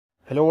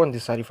Hello everyone,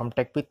 this is Sari from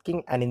Tech with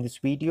King, and in this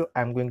video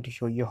I'm going to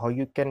show you how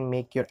you can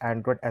make your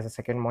Android as a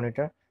second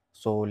monitor.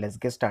 So let's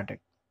get started.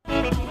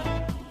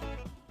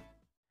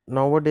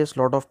 Nowadays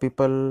lot of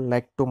people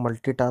like to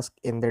multitask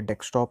in their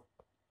desktop.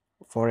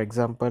 For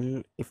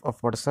example, if a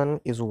person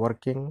is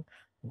working,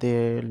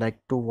 they like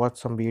to watch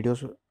some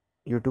videos,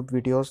 YouTube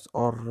videos,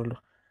 or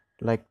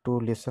like to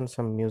listen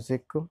some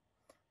music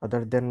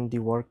other than the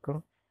work.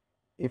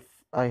 If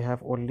I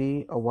have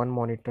only a one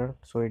monitor,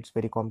 so it's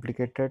very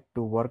complicated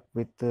to work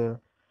with to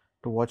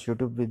watch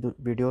YouTube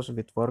videos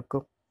with work.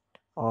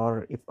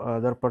 Or if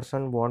other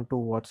person want to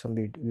watch some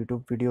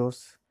YouTube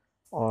videos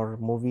or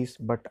movies,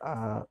 but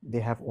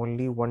they have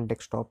only one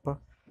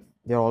desktop,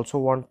 they also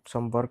want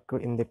some work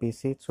in the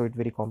PC, so it's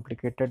very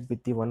complicated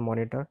with the one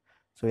monitor.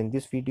 So in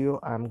this video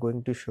I'm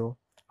going to show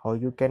how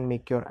you can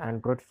make your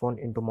Android phone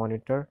into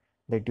monitor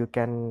that you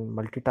can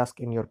multitask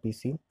in your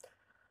PC.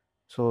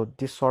 So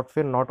this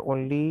software not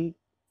only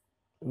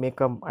make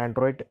a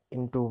Android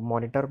into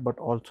monitor, but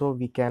also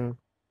we can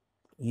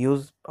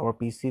use our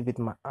PC with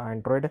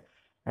Android,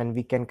 and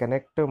we can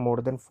connect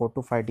more than 4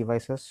 to 5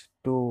 devices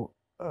to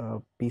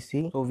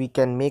PC. So we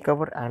can make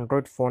our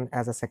Android phone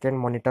as a second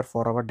monitor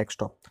for our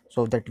desktop,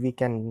 so that we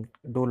can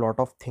do a lot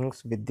of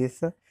things with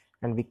this,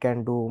 and we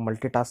can do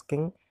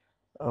multitasking.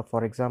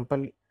 For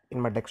example, in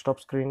my desktop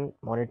screen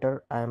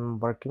monitor I am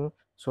working,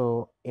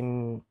 so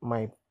in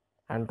my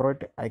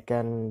Android I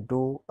can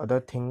do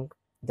other thing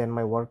than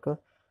my work.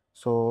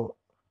 So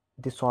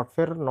the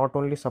software not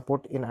only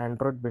support in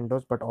Android,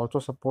 Windows, but also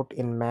support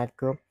in Mac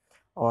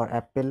or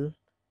Apple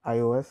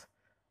iOS.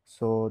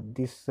 So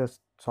this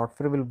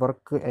software will work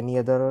any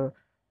other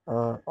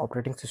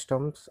operating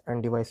systems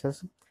and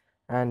devices.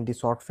 And the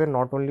software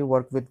not only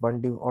work with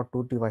one or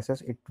two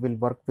devices, it will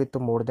work with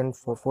more than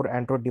four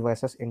Android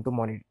devices into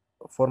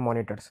four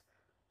monitors.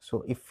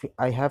 So if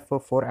I have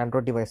four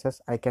Android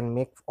devices, I can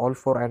make all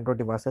four Android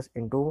devices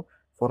into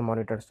four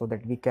monitors, so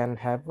that we can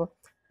have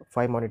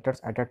 5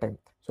 monitors at a time.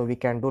 So we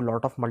can do a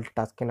lot of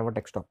multitasking in our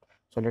desktop.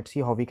 So let's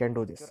see how we can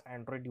do this. Your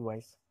Android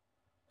device,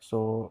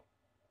 so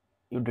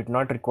you did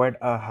not require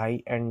a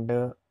high end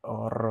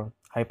or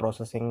high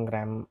processing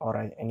RAM or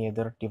any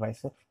other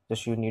device.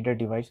 Just you need a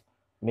device.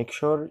 Make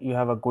sure you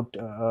have a good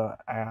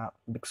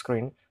big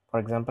screen. For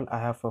example, I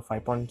have a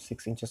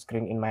 5.6 inches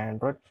screen in my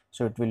Android,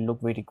 so it will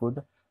look very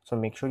good. So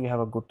make sure you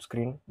have a good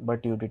screen,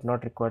 but you did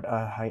not require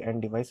a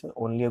high-end device,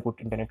 only a good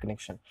internet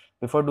connection.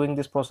 Before doing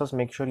this process,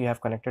 make sure you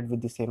have connected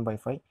with the same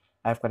Wi-Fi.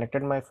 I have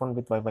connected my phone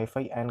with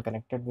Wi-Fi and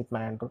connected with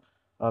my Android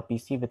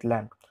PC with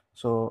LAN.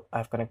 So I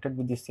have connected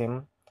with the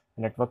same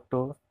network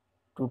to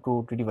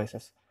two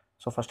devices.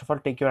 So first of all,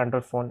 take your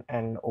Android phone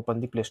and open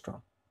the Play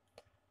Store.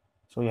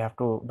 So you have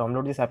to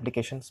download this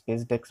application,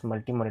 Spacedesk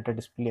multi-monitor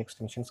display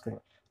extension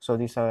screen. So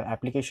this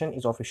application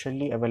is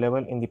officially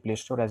available in the Play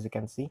Store, as you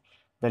can see.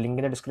 The link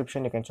in the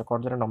description, you can check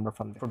out there and download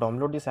from there. To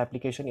download this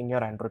application in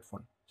your Android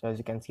phone, so as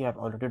you can see, I've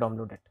already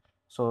downloaded.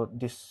 So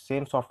this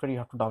same software you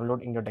have to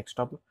download in your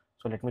desktop.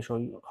 So let me show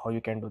you how you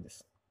can do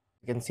this.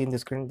 You can see in the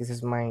screen, this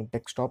is my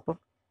desktop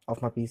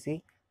of my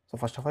PC. So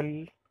first of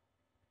all,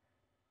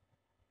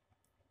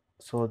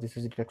 so this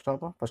is the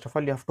desktop. First of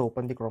all, you have to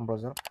open the Chrome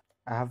browser.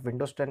 I have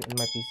Windows 10 in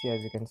my PC,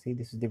 as you can see.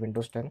 This is the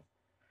Windows 10.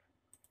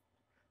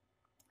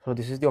 So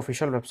this is the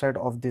official website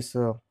of this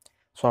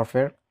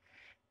software,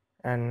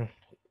 and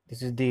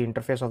this is the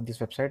interface of this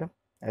website.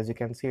 As you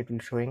can see, it will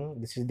showing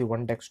this is the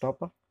one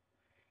desktop,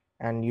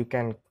 and you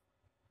can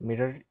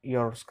mirror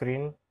your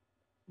screen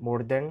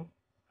more than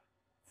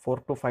 4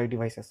 to 5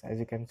 devices. As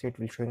you can see, it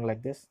will showing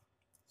like this.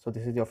 So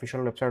this is the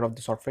official website of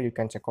the software. You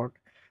can check out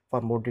for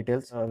more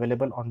details.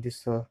 Available on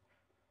this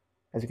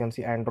as you can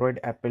see, Android,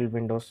 Apple,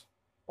 Windows,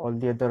 all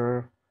the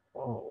other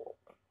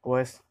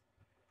OS.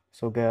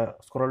 So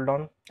scroll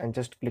down and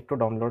just click to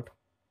download.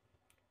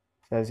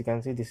 So as you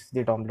can see, this is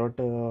the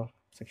download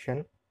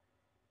section.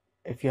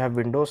 If you have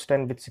Windows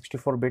 10 with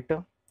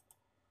 64-bit,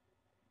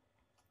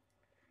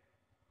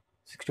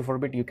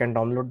 you can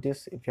download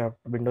this. If you have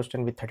Windows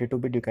 10 with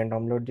 32-bit, you can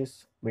download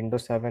this.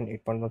 Windows 7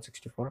 8.1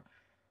 64.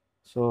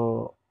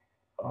 So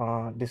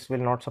this will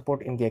not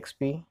support in the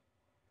XP.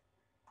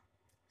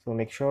 So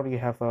make sure you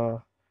have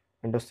a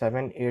Windows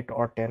 7, 8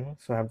 or 10.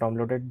 So I have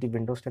downloaded the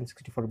Windows 10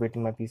 64-bit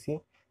in my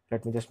PC.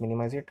 Let me just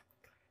minimize it.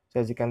 So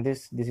as you can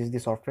this is the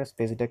software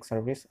Spacedesk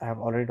service. I have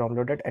already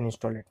downloaded and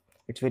installed it.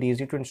 It's very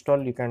easy to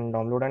install. You can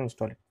download and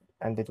install it,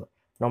 and the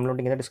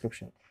downloading in the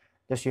description.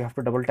 Just you have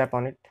to double tap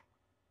on it.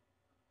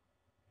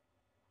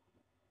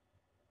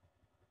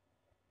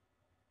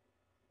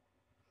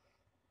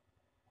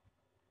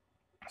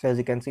 So as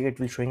you can see, it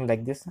will showing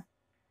like this.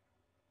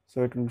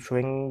 So it will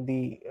showing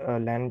the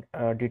LAN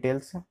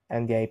details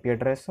and the IP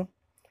address.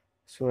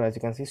 So as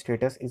you can see,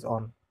 status is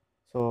on.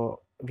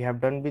 So we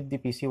have done with the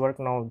PC work.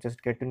 Now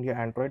just get into your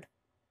Android.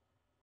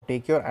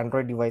 Take your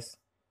Android device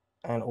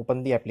and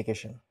open the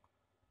application.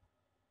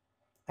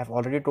 I've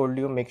already told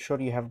you, make sure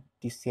you have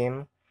the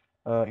same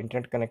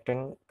internet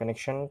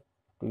connection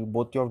to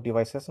both your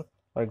devices.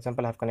 For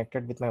example, I have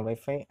connected with my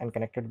Wi-Fi and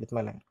connected with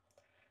my LAN.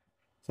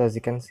 So as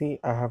you can see,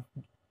 I have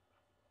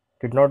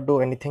did not do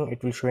anything,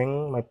 it will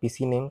showing my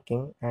PC name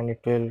King, and it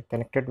will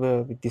connected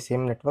with the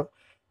same network.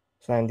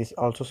 So and this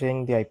also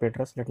saying the IP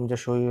address. Let me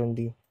just show you in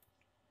the,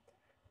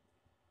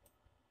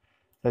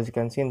 as you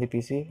can see in the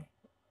PC,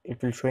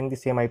 it will showing the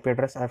same IP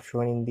address I have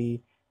shown in the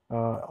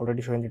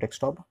already shown the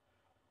desktop.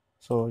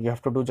 So you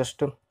have to do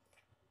just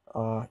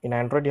in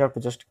Android you have to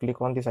just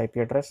click on this IP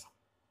address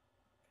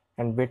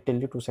and wait till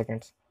the 2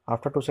 seconds.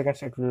 After 2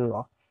 seconds it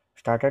will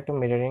started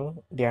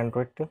mirroring the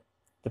Android to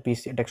the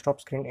PC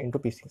desktop screen into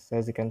PC. So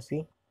as you can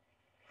see,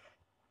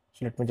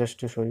 so let me just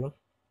to show you.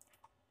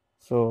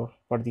 So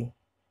for the,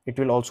 it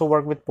will also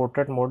work with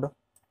portrait mode,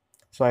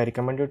 so I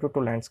recommend you to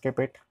landscape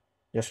it.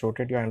 Just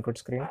rotate your Android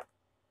screen.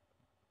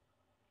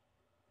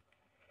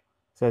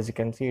 So as you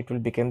can see, it will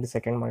become the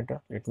second monitor.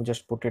 Let me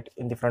just put it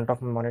in the front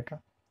of my monitor.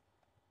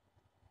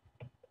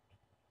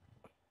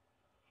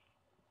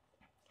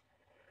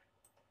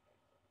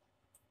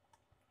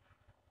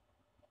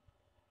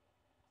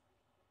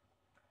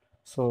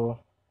 So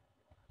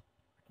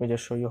let me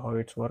just show you how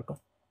it's work.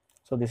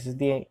 So this is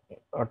the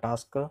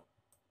task. So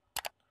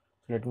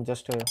let me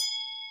just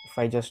if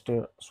I just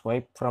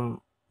swipe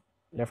from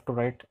left to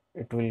right,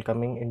 it will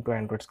coming into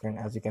Android screen,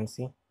 as you can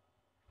see.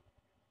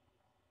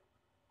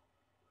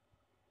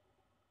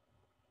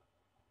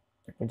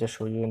 Let me just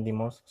show you in the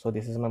mouse. So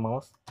this is my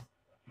mouse.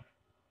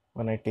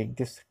 When I take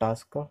this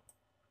task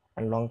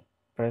and long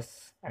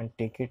press and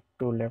take it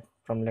to left,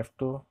 from left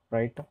to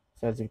right,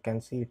 so as you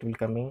can see, it will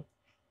coming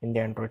in the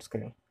Android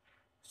screen.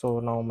 So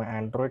now my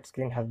Android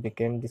screen has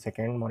become the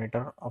second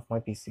monitor of my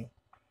PC.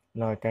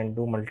 Now I can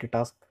do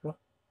multitask. So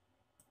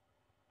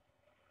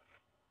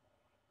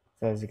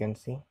as you can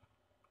see,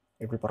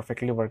 it will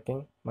perfectly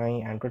working. My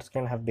Android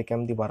screen have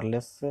become the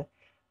wireless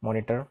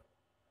monitor.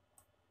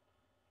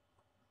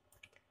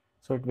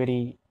 So it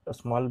very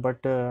small, but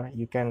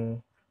you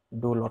can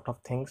do a lot of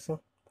things.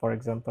 For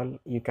example,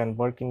 you can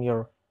work in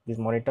your this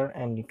monitor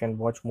and you can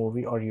watch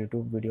movie or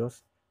YouTube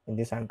videos in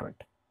this Android.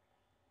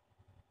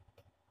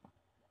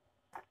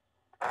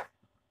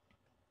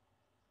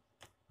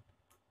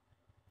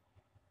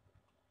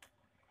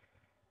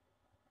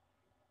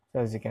 So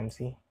as you can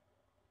see,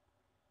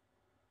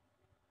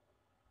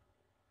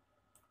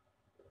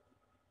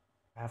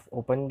 I have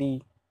opened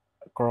the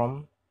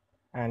Chrome,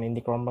 and in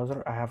the Chrome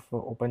browser I have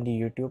opened the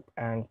YouTube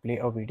and play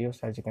a video.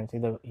 So as you can see,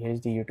 the here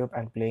is the YouTube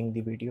and playing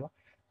the video.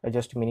 I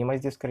just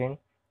minimize the screen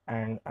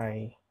and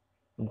I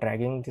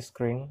dragging the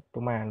screen to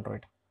my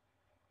Android.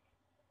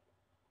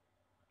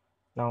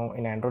 Now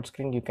in Android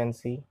screen you can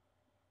see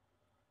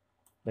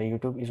the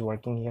YouTube is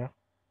working here,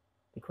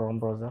 the Chrome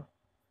browser.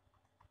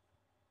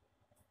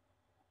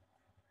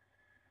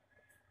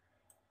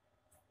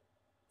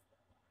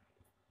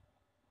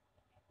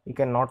 You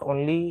can not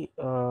only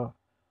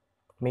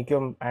make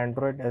your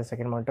Android as a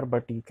second monitor,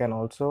 but you can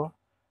also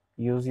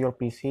use your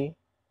PC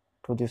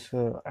through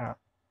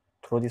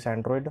this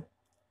Android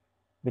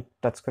with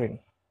touchscreen.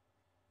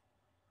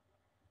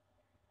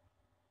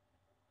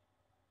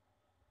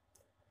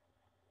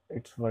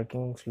 It's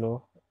working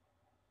slow.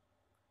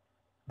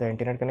 The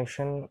internet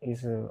connection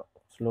is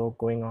slow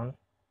going on,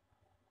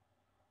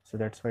 so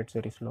that's why it's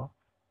very slow.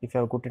 If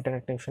you have good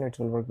internet connection, it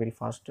will work very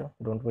fast.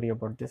 Don't worry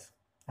about this.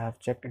 I have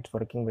checked, it's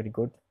working very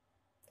good.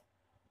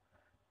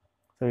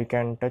 So you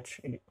can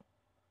touch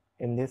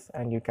in this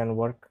and you can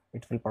work,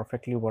 it will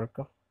perfectly work.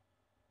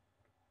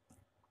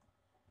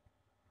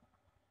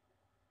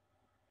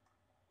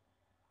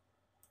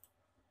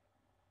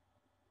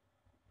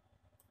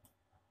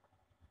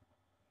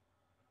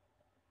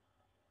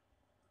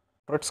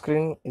 Touch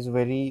screen is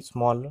very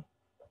small,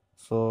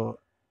 so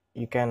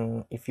you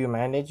can, if you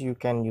manage, you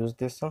can use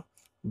this.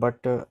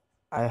 But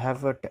I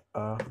have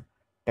a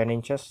 10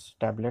 inches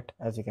tablet,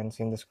 as you can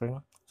see in the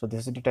screen. So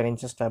this is the 10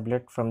 inches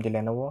tablet from the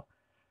Lenovo,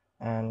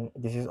 and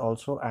this is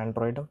also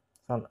Android.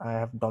 So I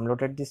have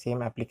downloaded the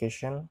same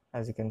application,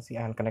 as you can see,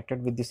 and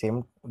connected with the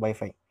same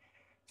Wi-Fi.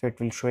 So it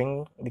will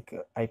showing the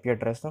IP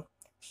address.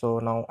 So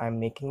now I'm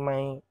making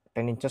my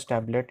 10 inches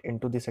tablet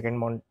into the second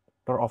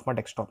monitor of my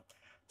desktop.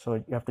 So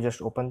you have to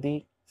just open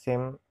the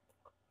same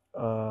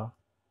uh,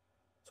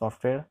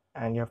 software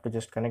and you have to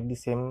just connect the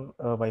same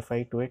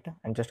Wi-Fi to it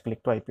and just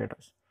click to IP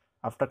address.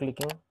 After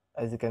clicking,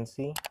 as you can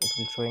see, it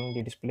will showing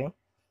the display.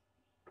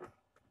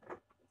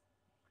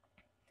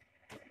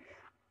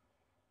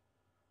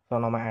 So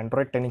now my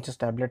Android 10 inches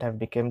tablet have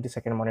become the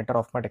second monitor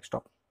of my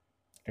desktop.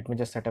 Let me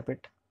just set up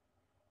it.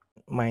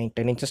 My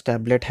 10 inches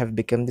tablet have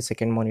become the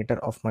second monitor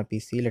of my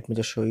PC. Let me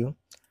just show you.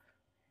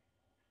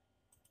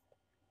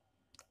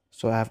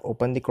 So I have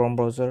opened the Chrome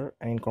browser,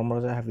 and in Chrome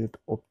browser I have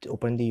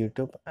opened the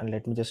YouTube, and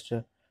let me just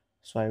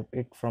swipe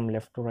it from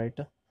left to right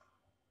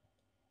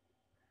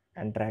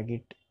and drag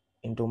it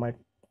into my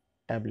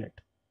tablet.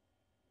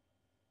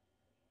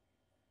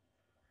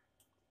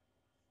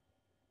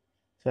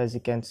 So as you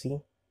can see,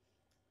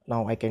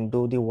 now I can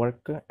do the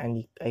work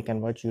and I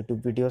can watch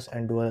YouTube videos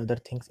and do other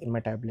things in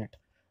my tablet.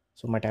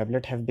 So my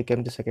tablet have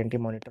become the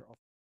secondary monitor.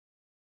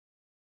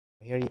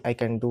 Here I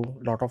can do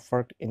lot of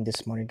work in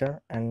this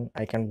monitor, and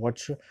I can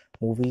watch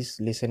movies,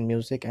 listen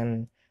music,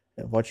 and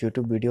watch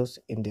YouTube videos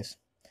in this.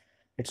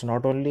 It's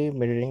not only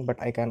mirroring,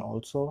 but I can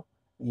also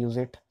use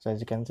it. So as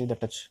you can see, the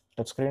touch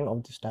screen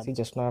of this tab. See,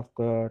 just now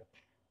I've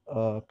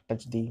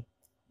touch the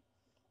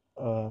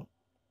uh,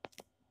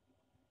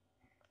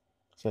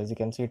 so as you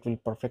can see, it will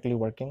perfectly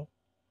working.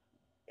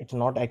 It's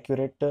not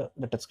accurate, the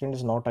touchscreen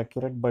is not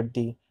accurate, but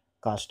the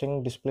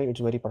casting display, it's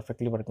very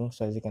perfectly working.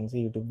 So as you can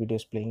see, YouTube video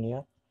is playing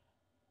here.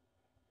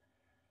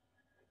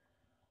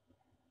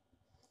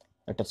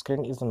 The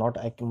touchscreen is not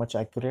much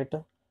accurate,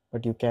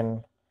 but you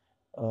can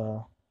uh,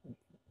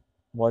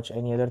 watch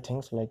any other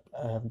things like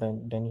I have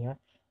done here.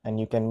 And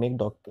you can make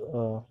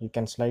you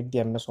can slide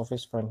the MS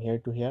Office from here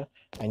to here,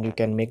 and you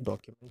can make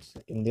documents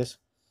in this,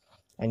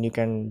 and you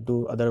can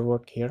do other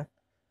work here.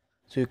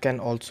 So you can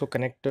also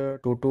connect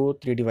two to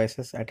three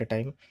devices at a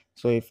time.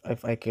 So if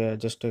I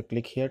just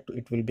click here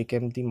it will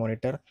become the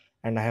monitor,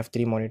 and I have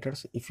three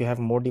monitors. If you have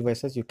more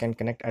devices, you can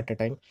connect at a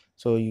time.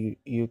 So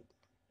you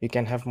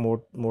can have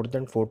more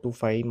than 4 to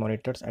 5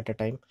 monitors at a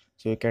time.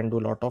 So you can do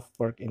a lot of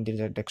work in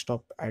the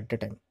desktop at a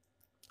time.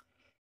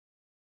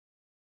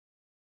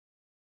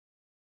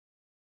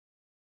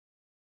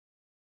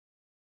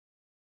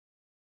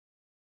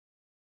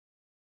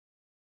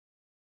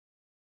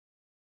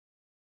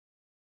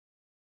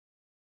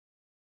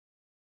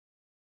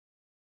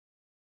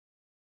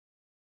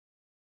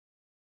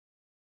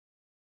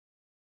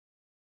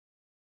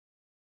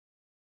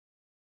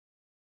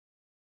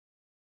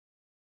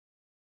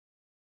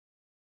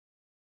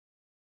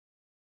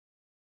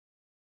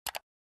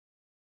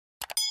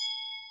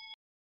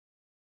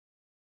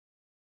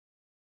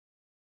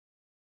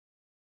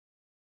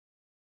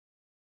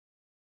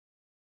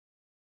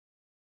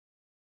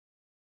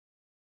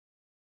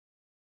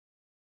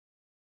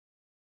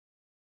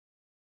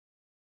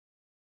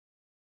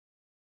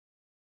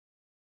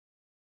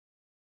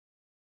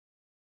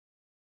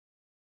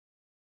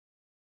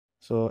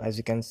 So as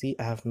you can see,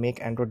 I have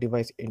make Android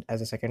device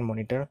as a second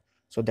monitor.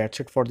 So that's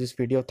it for this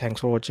video.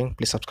 Thanks for watching.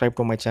 Please subscribe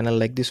to my channel,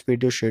 like this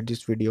video, share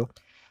this video.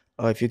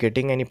 If you're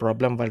getting any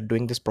problem while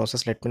doing this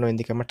process, let me know in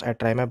the comments. I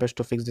try my best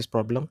to fix this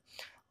problem.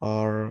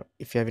 Or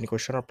if you have any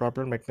question or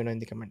problem, let me know in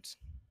the comments.